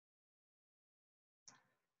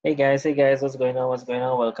Hey guys, what's going on? What's going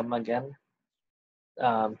on? Welcome again.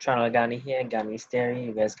 Channel Ghani here, GhanysTheory.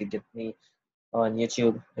 You guys can get me on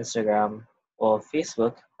YouTube, Instagram, or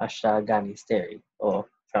Facebook, hashtag GhanysTheory, or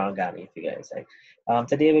Channel Ghani if you guys like.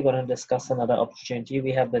 Today we're going to discuss another opportunity.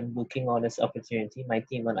 We have been working on this opportunity, my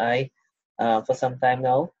team and I, for some time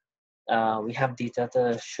now. We have data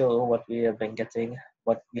to show what we have been getting,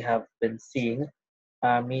 what we have been seeing.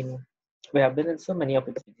 I mean, we have been in so many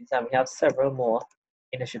opportunities, and we have several more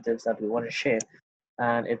initiatives that we want to share.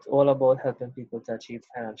 And it's all about helping people to achieve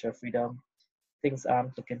financial freedom. Things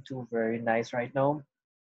aren't looking too very nice right now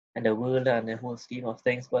in the world and the whole scheme of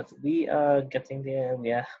things, but we are getting there. We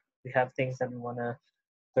have things that we want to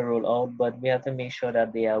roll out, but we have to make sure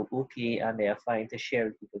that they are okay and they are fine to share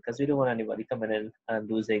with people because we don't want anybody coming in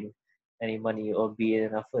and losing any money or being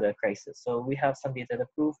in a further crisis. So we have some data to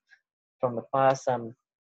prove from the past and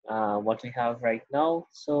what we have right now.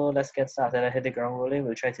 So let's get started. I hit the ground rolling.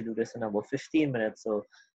 We'll try to do this in about 15 minutes. So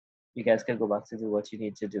you guys can go back to do what you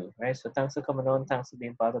need to do, right? So thanks for coming on. Thanks for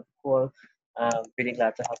being part of the call. Really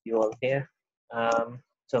glad to have you all here.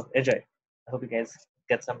 So enjoy. I hope you guys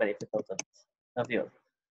get some benefit out of this. Love you all.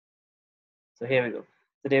 So here we go.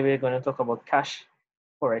 Today we're going to talk about Cash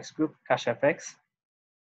Forex Group, Cash FX.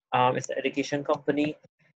 It's an education company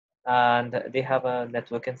and they have a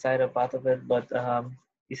network inside a part of it, but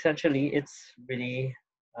essentially it's really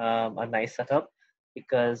a nice setup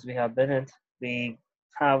because we have been it. We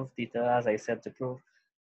have data, as I said, to prove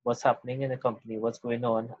what's happening in the company, what's going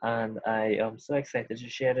on, and I am so excited to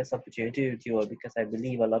share this opportunity with you all because I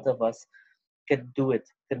believe a lot of us can do it,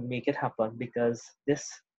 can make it happen because this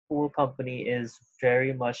whole company is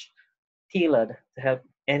very much tailored to help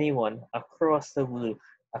anyone across the world,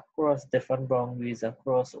 across different boundaries,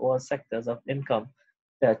 across all sectors of income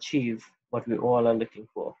to achieve what we all are looking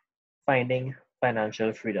for, finding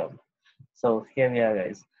financial freedom. So here we are,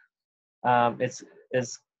 guys. It's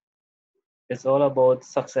it's it's all about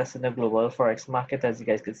success in the global forex market, as you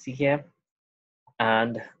guys can see here.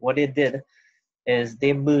 And what they did is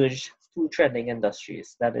they merged two trending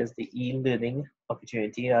industries. That is the e-learning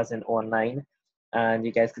opportunity as in online. And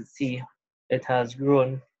you guys can see it has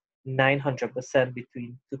grown 900%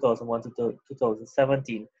 between 2001 to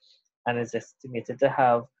 2017 and is estimated to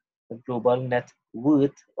have a global net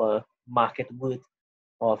worth or market worth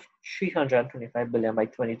of 325 billion by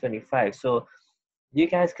 2025. So you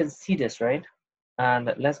guys can see this, right?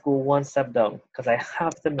 And let's go one step down because I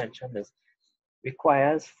have to mention this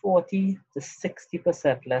requires 40 to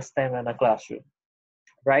 60% less time in a classroom.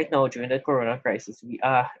 Right now, during the corona crisis, we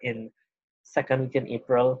are in second week in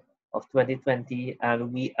April of 2020,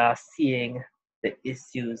 and we are seeing the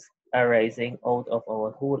issues arising out of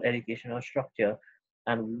our whole educational structure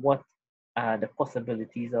and what are the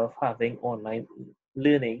possibilities of having online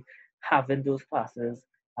learning, having those classes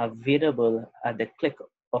available at the click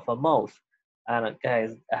of a mouse. And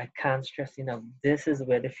guys, I can't stress enough, this is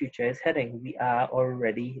where the future is heading. We are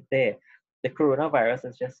already there. The coronavirus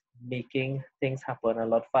is just making things happen a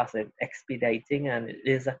lot faster, expediting, and it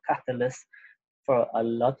is a catalyst for a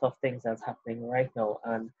lot of things that's happening right now.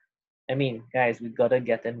 And I mean, guys, we gotta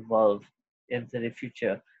get involved into the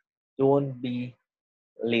future. Don't be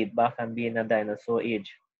laid back and be in a dinosaur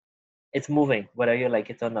age. It's moving, whether you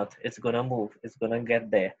like it or not. It's gonna move. It's gonna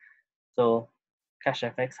get there. So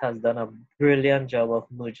CashFX has done a brilliant job of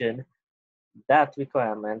merging that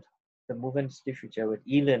requirement to move into the future with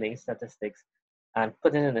e-learning statistics and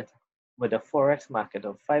putting in it with a forex market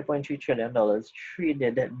of $5.3 trillion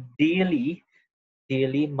traded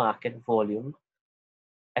daily market volume.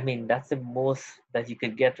 I mean, that's the most that you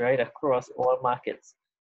could get right across all markets.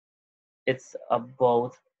 It's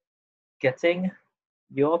about getting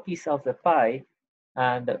your piece of the pie,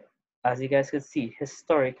 and as you guys can see,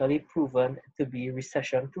 historically proven to be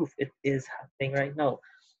recession proof. It is happening right now.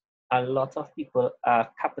 A lot of people are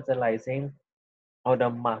capitalizing on the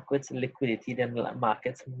market's liquidity, the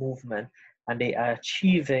market's movement, and they are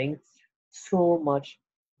achieving so much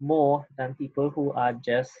more than people who are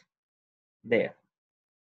just there,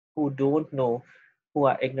 who don't know, who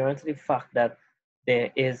are ignorant to the fact that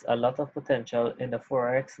there is a lot of potential in the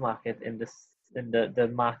forex market, in the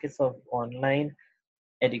markets of online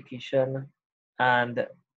education, and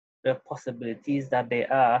the possibilities that they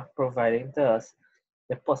are providing to us,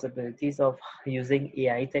 the possibilities of using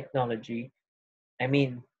AI technology. I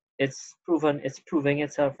mean, it's proving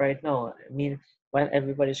itself right now. I mean, when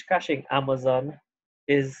everybody's crashing, Amazon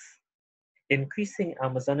is increasing,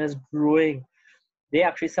 Amazon is growing. They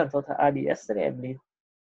actually sent out an ad yesterday, I believe.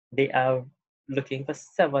 They are looking for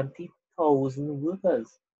 70,000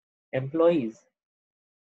 workers, employees.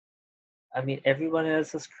 I mean, everyone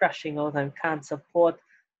else is crashing out and can't support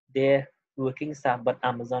their working staff, but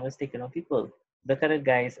Amazon is taking on people. Look at it,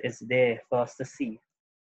 guys. It's there for us to see.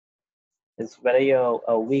 It's whether you're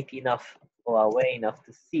awake enough or aware enough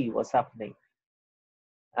to see what's happening.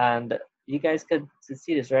 And you guys could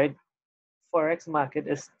see this, right? Forex market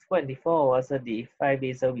is 24 hours a day, 5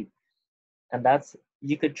 days a week. And that's,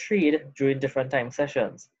 you could trade during different time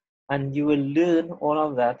sessions. And you will learn all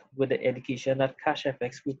of that with the education that Cash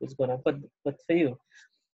FX Group is going to put for you.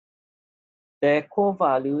 The core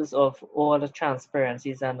values of all the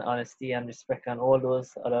transparencies and honesty and respect and all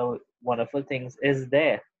those other wonderful things is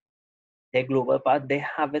there. Their global part, they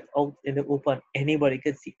have it out in the open. Anybody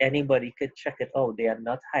could see, anybody could check it out. They are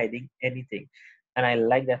not hiding anything. And I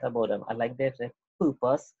like that about them. I like that their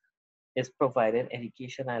purpose is providing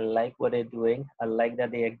education. I like what they're doing. I like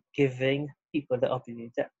that they are giving people the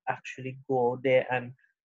opportunity to actually go out there and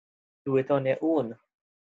do it on their own.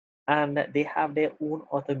 And they have their own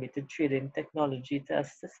automated trading technology to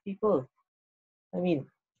assist people. I mean,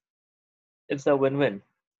 it's a win-win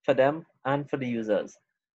for them and for the users.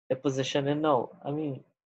 The positioning now, I mean,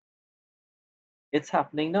 it's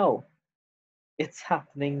happening now. It's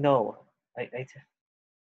happening now. I, I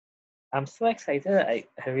I'm so excited. I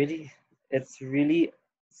really, it's really,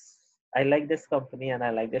 I like this company and I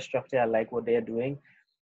like the structure. I like what they're doing.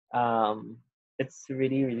 Um, it's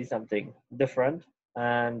really, really something different.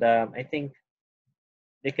 And I think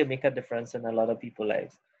they can make a difference in a lot of people's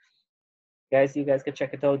lives. Guys, you guys can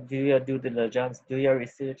check it out. Do your due diligence, do your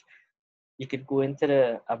research. You could go into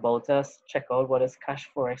the About Us, check out what is Cash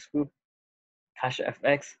Forex Group, Cash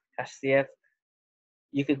FX, Cash CF.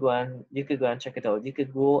 You could go and check it out. You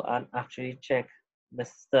could go and actually check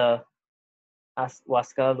Mr.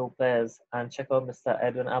 Oscar Lopez and check out Mr.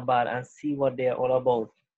 Edwin Abad and see what they're all about.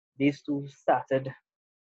 These two started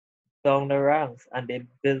down the ranks and they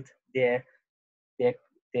built their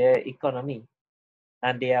their economy,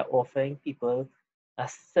 and they are offering people a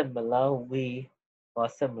similar way or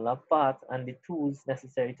similar path and the tools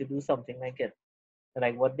necessary to do something like it,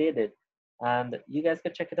 like what they did. And you guys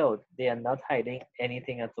can check it out. They are not hiding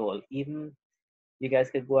anything at all. Even you guys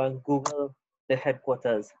could go and Google the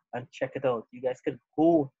headquarters and check it out. You guys could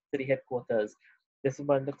go to the headquarters. This is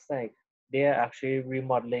what it looks like. They are actually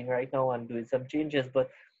remodeling right now and doing some changes, but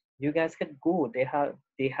you guys could go. They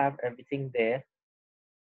have everything there,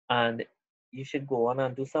 and you should go on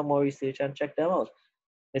and do some more research and check them out.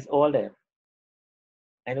 It's all there.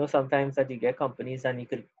 I know sometimes that you get companies and you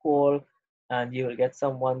could call and you will get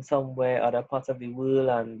someone somewhere other parts of the world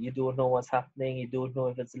and you don't know what's happening, you don't know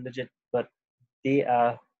if it's legit, but they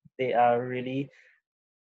are they are really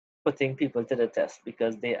putting people to the test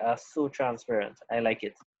because they are so transparent. I like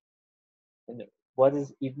it. And what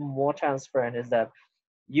is even more transparent is that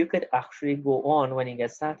you could actually go on when you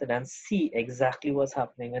get started and see exactly what's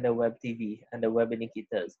happening in the web TV and the web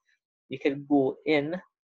indicators. You can go in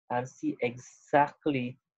and see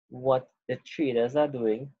exactly what the traders are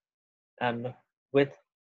doing, and with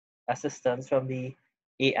assistance from the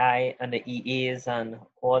AI and the EAs and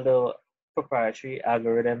all the proprietary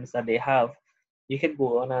algorithms that they have, you can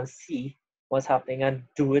go on and see what's happening and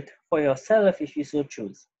do it for yourself if you so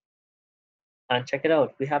choose. And check it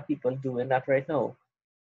out. We have people doing that right now,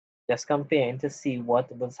 just comparing to see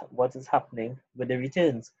what is happening with the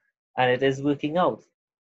returns, and it is working out.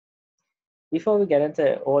 Before we get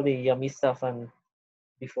into all the yummy stuff and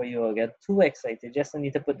before you get too excited, just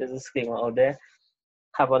need to put the disclaimer out there.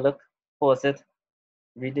 Have a look, pause it,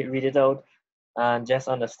 read it out, and just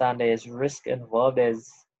understand there is risk involved.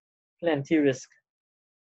 There's plenty risk,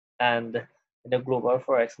 and in the global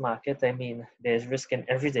forex market, I mean, there's risk in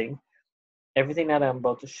everything. Everything that I'm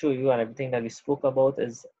about to show you and everything that we spoke about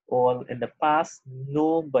is all in the past.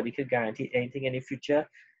 Nobody could guarantee anything in the future.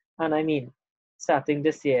 And I mean, starting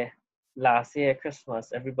this year, last year,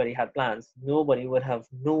 Christmas, everybody had plans. Nobody would have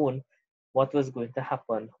known what was going to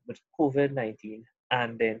happen with COVID-19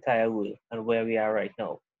 and the entire world and where we are right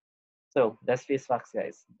now. So let's face facts,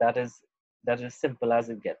 guys. That is simple as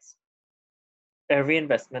it gets. Every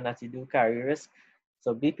investment that you do carry risk.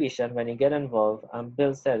 So be patient when you get involved and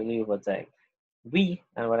build steadily over time. We,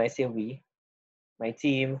 and when I say we, my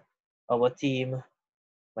team, our team,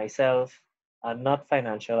 myself, are not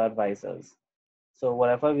financial advisors. So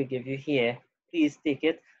whatever we give you here, please take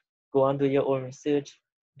it, go and do your own research,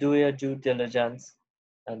 do your due diligence.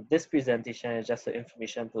 And this presentation is just for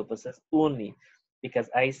information purposes only because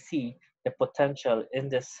I see the potential in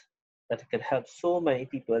this, that it could help so many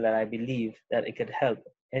people, that I believe that it could help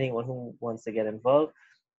anyone who wants to get involved.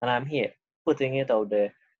 And I'm here putting it out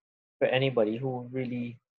there for anybody who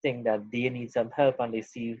really think that they need some help and they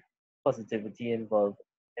see positivity involved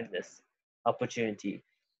in this opportunity.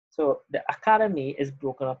 So the academy is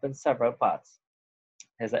broken up in several parts.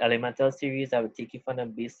 There's an elemental series that will take you from the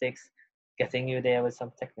basics, getting you there with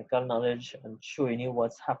some technical knowledge and showing you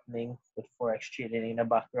what's happening with Forex trading in the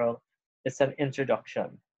background. It's an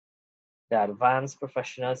introduction. The advanced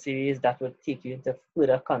professional series that will take you into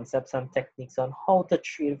further concepts and techniques on how to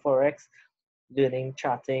trade Forex, learning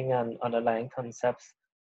charting and underlying concepts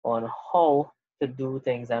on how to do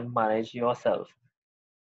things and manage yourself.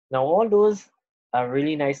 Now, all those are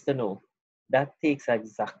really nice to know. That takes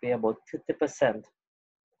exactly about 50%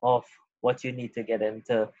 of what you need to get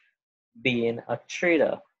into being a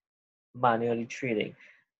trader, manually trading.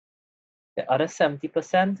 The other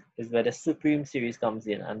 70% is where the Supreme Series comes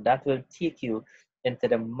in, and that will take you into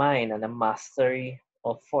the mind and the mastery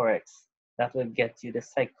of Forex. That will get you the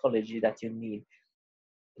psychology that you need,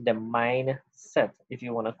 the mindset, if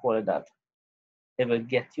you want to call it that. It will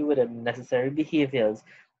get you with the necessary behaviors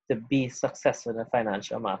to be successful in the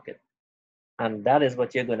financial market. And that is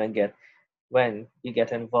what you're going to get when you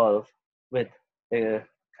get involved with the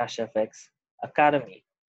CashFX Academy.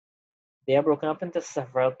 They are broken up into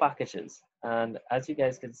several packages. And as you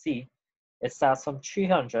guys can see, it starts from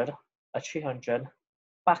 300, a 300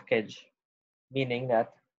 package, meaning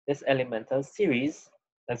that this elemental series,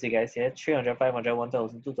 as you guys see, 300, 500,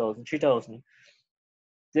 1000, 2000, 3000,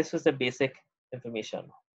 this was the basic information,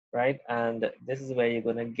 right? And this is where you're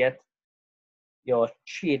going to get your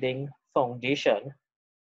trading foundation,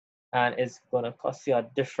 and it's going to cost you a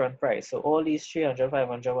different price. So all these 300,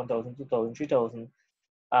 500, 1000, 2000, 3000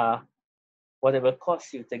 are what it will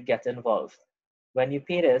cost you to get involved. When you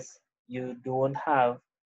pay this, you don't have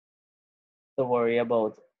to worry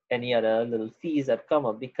about any other little fees that come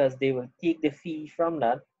up, because they will take the fee from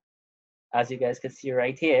that. As you guys can see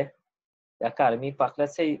right here, the Academy pack,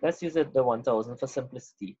 let's use it the 1000 for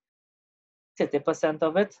simplicity. 30%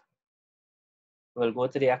 of it will go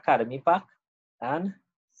to the Academy pack, and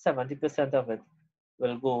 70% of it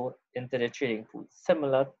will go into the trading pool,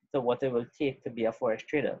 similar to what it will take to be a Forex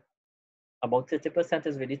trader. About 30%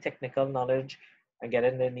 is really technical knowledge and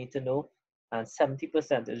getting the need to know, and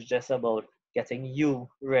 70% is just about getting you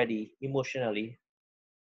ready emotionally,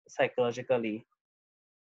 psychologically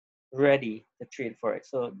ready to trade Forex.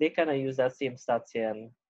 So they kind of use that same stats here, and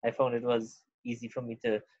I found it was easy for me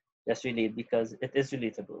to just relate because it is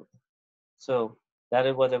relatable. So that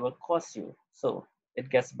is what it will cost you. So it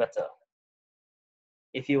gets better.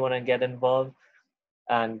 If you want to get involved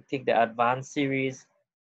and take the advanced series,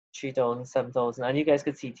 3000, 7000, and you guys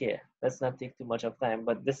could see it here. Let's not take too much of time,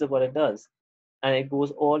 but this is what it does. And it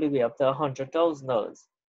goes all the way up to $100,000.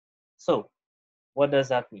 So what does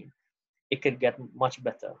that mean? It could get much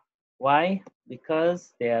better. Why?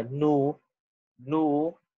 Because there are no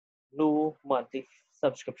monthly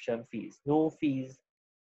subscription fees, no fees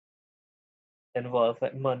involved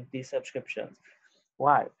with monthly subscriptions.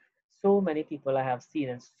 Why? So many people I have seen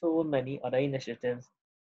in so many other initiatives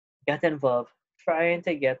get involved, trying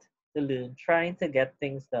to get to learn, trying to get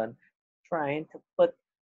things done, trying to put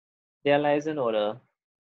their lives in order,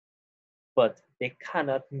 but they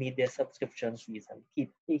cannot meet their subscription fees and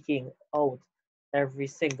keep taking out every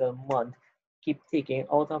single month, keep taking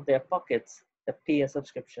out of their pockets to pay a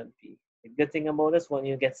subscription fee. The good thing about this, when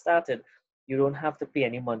you get started, you don't have to pay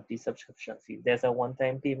any monthly subscription fee. There's a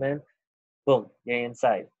one-time payment, boom, you're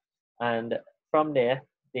inside. And from there,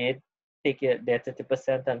 they take their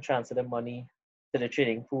 30% and transfer the money to the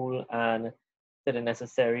trading pool and to the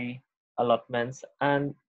necessary allotments,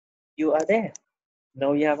 and you are there.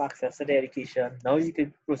 Now you have access to the education. Now you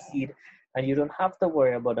can proceed, and you don't have to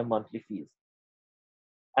worry about the monthly fees.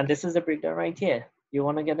 And this is the breakdown right here. You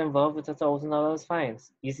want to get involved with $1,000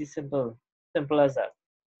 fines. Easy, simple as that.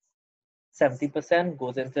 70%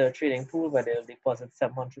 goes into a trading pool where they'll deposit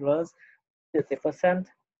 $700. 50%,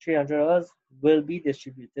 $300 will be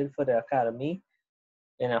distributed for the academy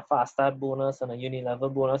in a fast start bonus and a uni-level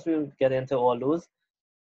bonus. We'll get into all those.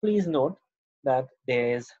 Please note that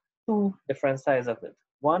there's two different sides of it.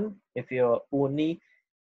 One, if you're only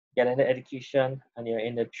getting the education and you're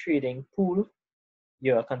in the trading pool,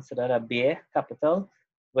 you're considered a bare capital,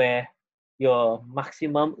 where your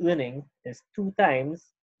maximum earning is 2 times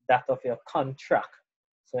that of your contract.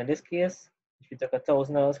 So in this case, if you took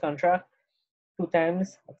 $1,000 contract, 2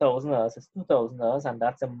 times $1,000 is $2,000, and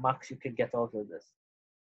that's the max you could get out of this.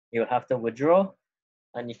 You'll have to withdraw,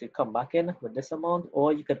 and you could come back in with this amount,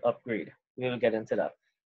 or you could upgrade. We will get into that.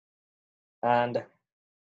 And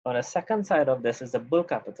on the second side of this is the bull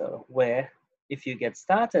capital, where if you get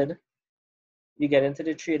started, you get into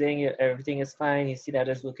the trading, everything is fine, you see that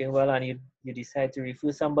it's working well, and you decide to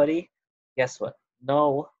refer somebody, guess what?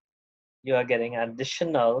 Now you are getting an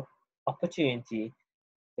additional opportunity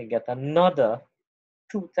to get another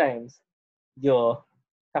 2 times your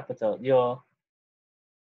capital, your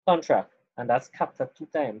contract, and that's capped at 2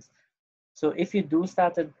 times. So if you do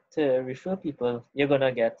start to refer people, you're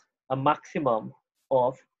gonna get a maximum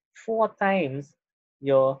of 4 times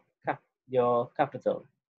your your capital,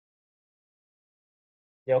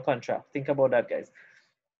 your contract. Think about that, guys.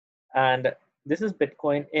 And this is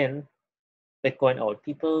Bitcoin in, Bitcoin out.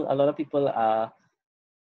 A lot of people are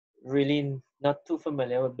really not too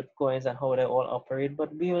familiar with Bitcoins and how they all operate,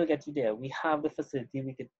 but we will get you there. We have the facility.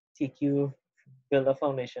 We could take you, build a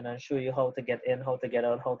foundation and show you how to get in, how to get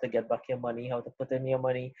out, how to get back your money, how to put in your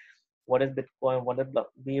money, what is Bitcoin, what is block.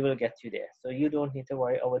 We will get you there. So you don't need to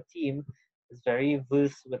worry. Our team is very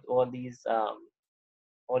versed with all these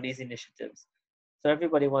initiatives. So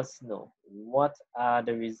everybody wants to know, what are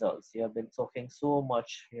the results? You have been talking so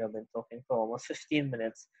much. You have been talking for almost 15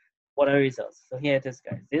 minutes. What are the results? So here it is,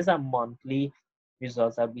 guys. These are monthly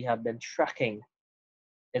results that we have been tracking.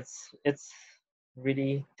 It's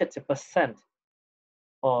really 30%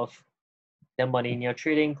 of the money in your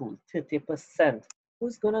trading pool. 30%.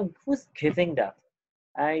 Who's giving that?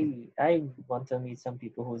 I want to meet some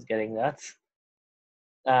people who's getting that.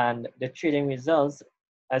 And the trading results,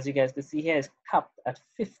 as you guys can see here, is capped at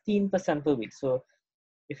 15% per week. So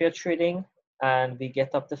if you're trading and we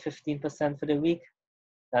get up to 15% for the week,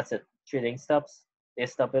 that's it. Trading stops. They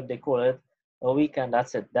stop it. They call it a week, and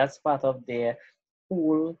that's it. That's part of their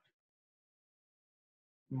pool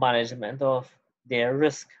management of their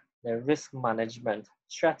risk management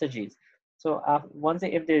strategies. So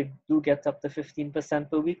if they do get up to 15%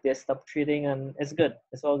 per week, they stop trading, and it's good.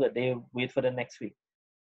 It's all good. They wait for the next week.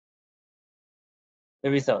 The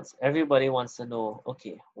results. Everybody wants to know,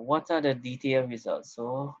 okay, what are the detailed results?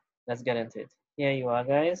 So let's get into it. Here you are,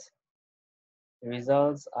 guys. The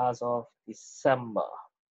results as of December.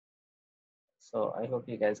 So I hope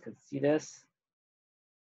you guys can see this.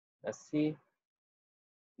 Let's see.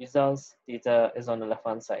 Results data is on the left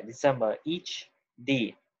hand side. December, each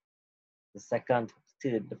day, the second,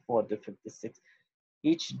 third, the fourth, the fifth, the sixth,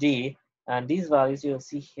 each day. And these values you'll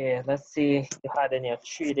see here, let's say you had in your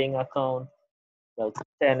trading account, well,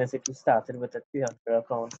 10 is if you started with a 300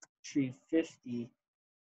 account, 350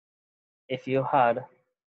 if you had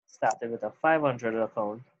started with a 500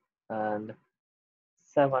 account, and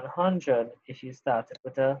 700 if you started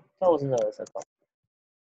with a $1,000 account.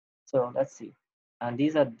 So let's see. And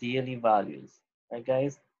these are daily values, right,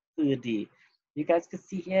 guys? Per day. You guys can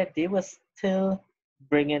see here, they were still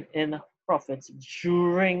bringing in profits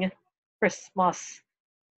during Christmas.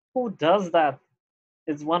 Who does that?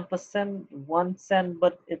 It's 1%, 1 cent,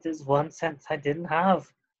 but it is 1 cent I didn't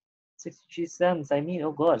have. 63 cents. I mean,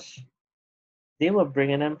 oh gosh. They were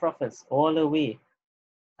bringing in profits all the way.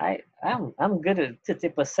 I'm good at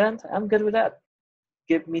 30%. I'm good with that.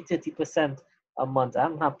 Give me 30% a month.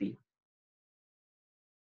 I'm happy.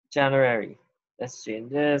 January. Let's change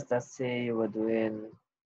this. Let's say we're doing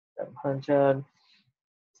 700.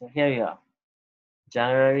 So here you are.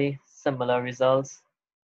 January, similar results.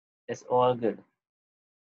 It's all good.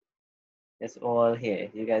 It's all here.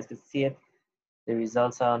 You guys can see it. The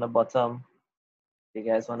results are on the bottom. If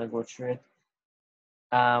you guys want to go through it.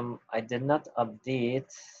 I did not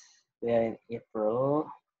update. We are in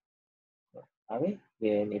April. Are we?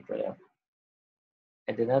 We are in April. Yeah.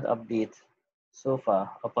 I did not update so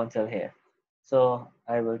far up until here. So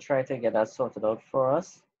I will try to get that sorted out for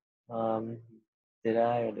us. Did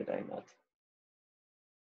I or did I not?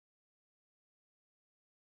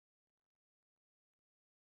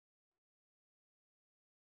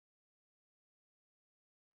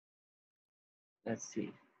 Let's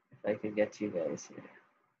see if I can get you guys here.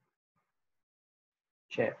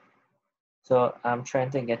 Share. So I'm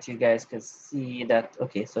trying to get you guys to see that.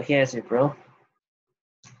 Okay, so here's April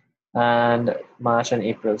and March and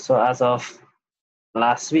April. So as of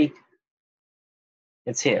last week,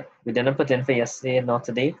 it's here. We didn't put in for yesterday, not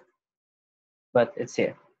today, but it's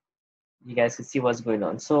here. You guys can see what's going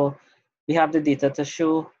on. So we have the data to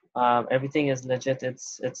show. Everything is legit.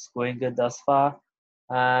 It's going good thus far.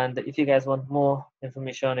 And if you guys want more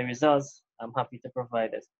information on the results, I'm happy to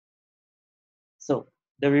provide it. So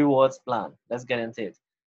the rewards plan, let's get into it.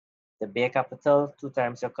 The bare capital, 2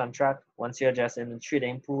 times your contract. Once you're just in the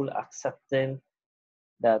trading pool, accepting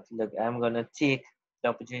that, look, I'm gonna take the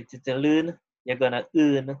opportunity to learn, you're gonna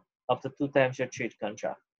earn up to 2 times your trade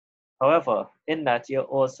contract. However, in that, you're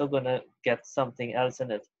also gonna get something else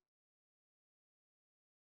in it.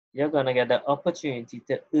 You're gonna get the opportunity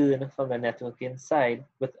to earn from the networking side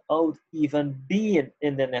without even being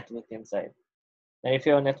in the networking side. And if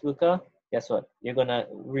you're a networker, guess what? You're gonna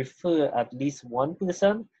refer at least one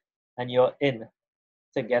person and you're in.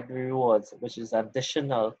 to get rewards, which is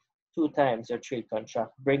additional 2 times your trade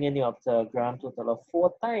contract, bringing you up to a grand total of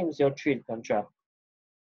 4 times your trade contract.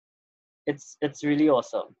 It's really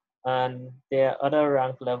awesome. And there are other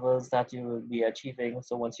rank levels that you will be achieving.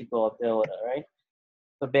 So once you go up the order, right?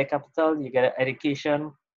 For Bear Capital, you get an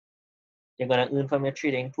education. You're gonna earn from your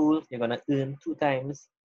trading pool. You're gonna earn 2 times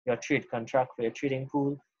your trade contract for your trading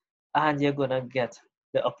pool, and you're gonna get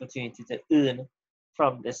the opportunity to earn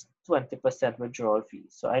from this 20% withdrawal fee.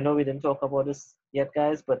 So I know we didn't talk about this yet,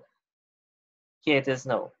 guys, but here it is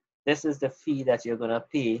now. This is the fee that you're gonna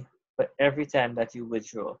pay for every time that you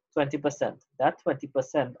withdraw. 20%. That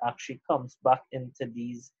 20% actually comes back into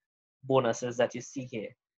these bonuses that you see here.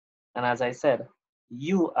 And as I said,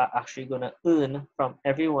 you are actually gonna earn from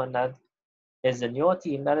everyone that is in your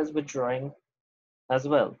team that is withdrawing as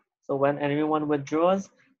well. So when anyone withdraws,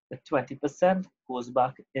 the 20% goes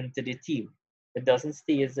back into the team. It doesn't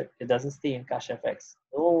stay in cash FX.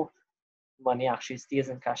 No money actually stays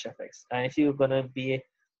in cash FX. And if you're gonna be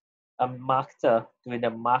a marketer doing the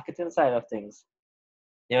marketing side of things,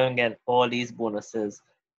 you're gonna get all these bonuses.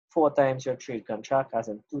 4 times your trade contract, as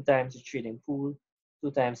in 2 times your trading pool,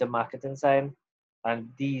 2 times the marketing side, and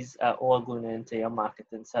these are all going into your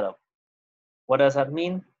marketing setup. What does that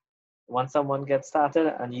mean? Once someone gets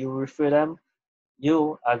started and you refer them,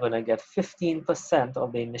 you are going to get 15%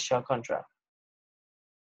 of the initial contract.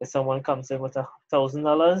 If someone comes in with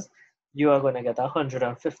 $1,000, you are going to get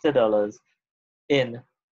 $150 in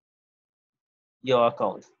your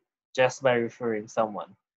account just by referring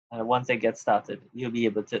someone. And once they get started, you'll be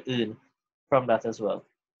able to earn from that as well.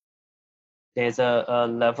 There's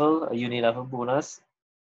a uni level bonus,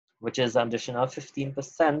 which is an additional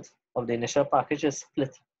 15% of the initial package is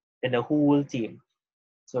split in the whole team.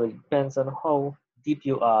 So it depends on how deep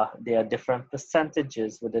you are. There are different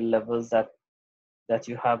percentages with the levels that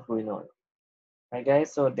you have going on. Right,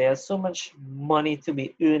 guys? So there's so much money to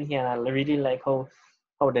be earned here, and I really like how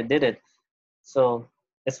they did it. So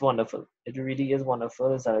it's wonderful. It really is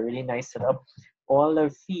wonderful. It's a really nice setup. All the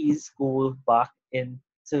fees go back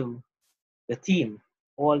into the team.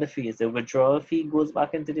 All the fees. The withdrawal fee goes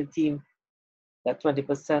back into the team. That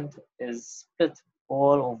 20% is split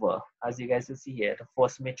all over. As you guys can see here, the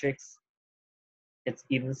force matrix, it's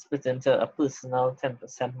even split into a personal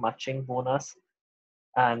 10% matching bonus,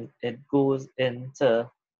 and it goes into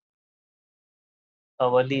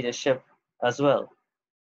our leadership as well.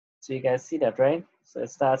 So you guys see that, right? So it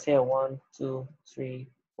starts here 1, 2, 3,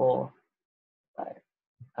 4, 5,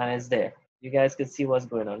 and it's there. You guys can see what's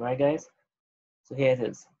going on, right, guys? So here it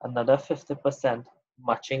is. Another 50%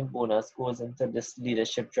 matching bonus goes into this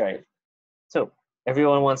leadership drive. So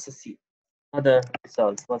everyone wants to see other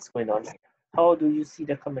results. What's going on here? How do you see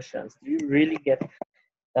the commissions? Do you really get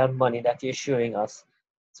that money that you're showing us?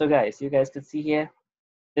 So guys, you guys can see here,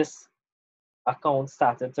 this account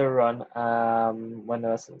started to run when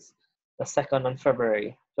was this? The 2nd of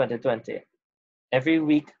February 2020. Every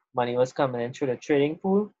week, money was coming in through the trading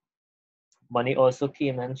pool. Money also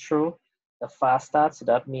came in through the fast start. So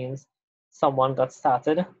that means someone got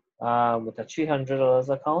started with a $300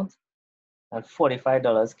 account, and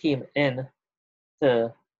 $45 came in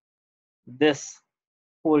to this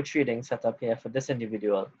whole trading setup here for this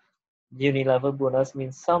individual. Uni level bonus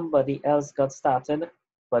means somebody else got started,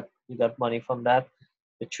 but you got money from that.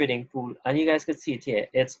 The trading pool, and you guys can see it here.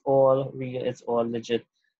 It's all real, it's all legit.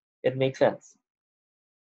 It makes sense.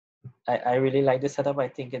 I really like this setup. I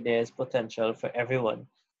think there's potential for everyone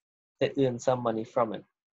to earn some money from it.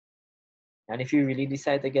 And if you really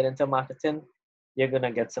decide to get into marketing, you're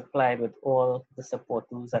gonna get supplied with all the support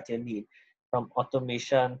tools that you need, from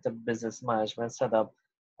automation to business management setup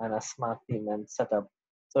and a smart payment setup.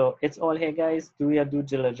 So it's all here, guys. Do your due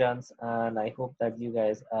diligence, and I hope that you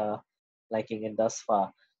guys are liking it thus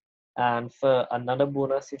far. And for another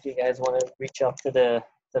bonus, if you guys want to reach up to the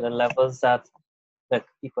levels that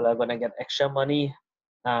people are gonna get extra money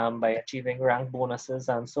by achieving rank bonuses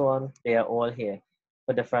and so on, they are all here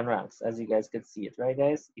for different ranks, as you guys could see it, right,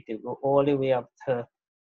 guys? You can go all the way up to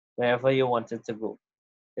wherever you want it to go.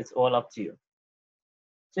 It's all up to you.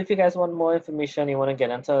 So if you guys want more information, you want to get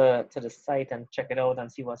into the site and check it out and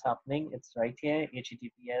see what's happening, it's right here,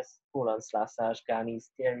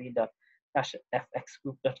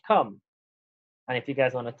 https://GhanysTheory.cashfxgroup.com. And if you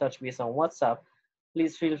guys want to touch base on WhatsApp,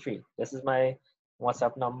 please feel free. This is my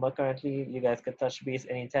WhatsApp number currently. You guys can touch base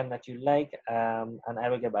anytime that you like, and I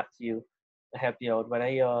will get back to you to help you out. Whether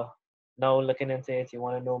you're now looking into it, you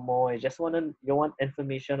want to know more, you want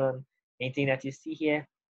information on anything that you see here,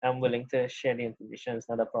 I'm willing to share the information. It's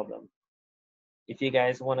not a problem. If you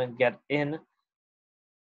guys want to get in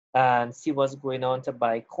and see what's going on to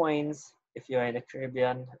buy coins, if you're in the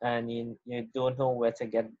Caribbean and you don't know where to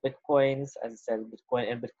get Bitcoins, as I said, Bitcoin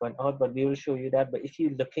in, Bitcoin out, but we will show you that. But if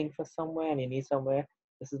you're looking for somewhere and you need somewhere,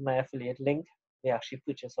 this is my affiliate link. We actually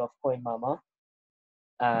purchase off Coin Mama.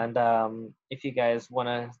 And if you guys want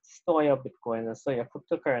to store your Bitcoin and store your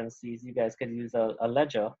cryptocurrencies, you guys could use a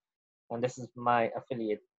ledger. And this is my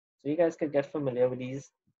affiliate. So you guys could get familiar with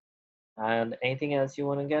these. And anything else you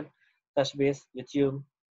want to get, touch base, YouTube,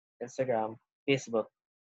 Instagram, Facebook,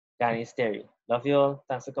 GhanysTheory. Love you all.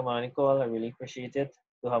 Thanks for coming on the call. I really appreciate it.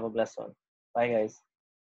 Do have a blessed one. Bye, guys.